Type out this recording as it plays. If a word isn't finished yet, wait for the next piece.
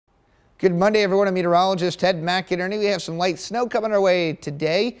Good Monday, everyone. I'm meteorologist Ted McInerney. We have some light snow coming our way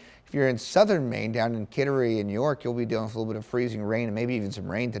today. If you're in southern Maine, down in Kittery and York, you'll be dealing with a little bit of freezing rain and maybe even some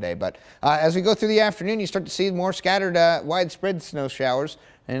rain today. But as we go through the afternoon, you start to see more scattered, widespread snow showers.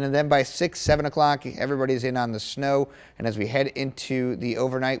 And then by 6, 7 o'clock, everybody's in on the snow. And as we head into the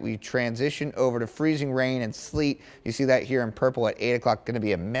overnight, we transition over to freezing rain and sleet. You see that here in purple at 8 o'clock. Going to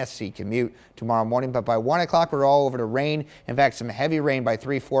be a messy commute tomorrow morning. But by 1 o'clock, we're all over to rain. In fact, some heavy rain by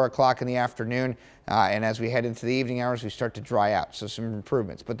 3, 4 o'clock in the afternoon. And as we head into the evening hours, we start to dry out. So some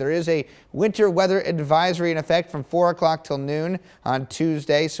improvements. But there is a winter weather advisory in effect from 4 o'clock till noon on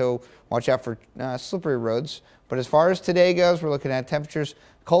Tuesday. So watch out for slippery roads. But as far as today goes, we're looking at temperatures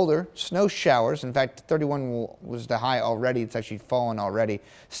colder, snow showers. In fact, 31 was the high already. It's actually fallen already.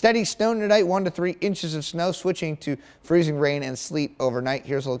 Steady snow tonight, 1 to 3 inches of snow, switching to freezing rain and sleet overnight.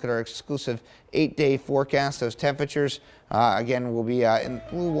 Here's a look at our exclusive 8-day forecast. Those temperatures, again, will be a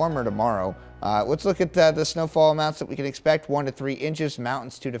little warmer tomorrow. Let's look at the snowfall amounts that we can expect. 1 to 3 inches,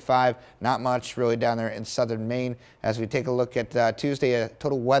 mountains 2 to 5. Not much really down there in southern Maine. As we take a look at Tuesday, a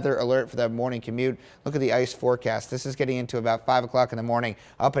total weather alert for that morning commute. Look at the ice forecast. This is getting into about 5 o'clock in the morning,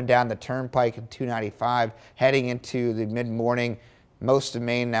 up and down the turnpike and 295, heading into the mid-morning. Most of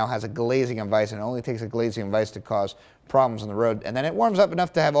Maine now has a glazing of ice, and it only takes a glazing of ice to cause problems on the road. And then it warms up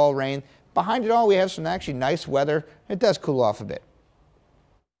enough to have all rain. Behind it all, we have some actually nice weather. It does cool off a bit.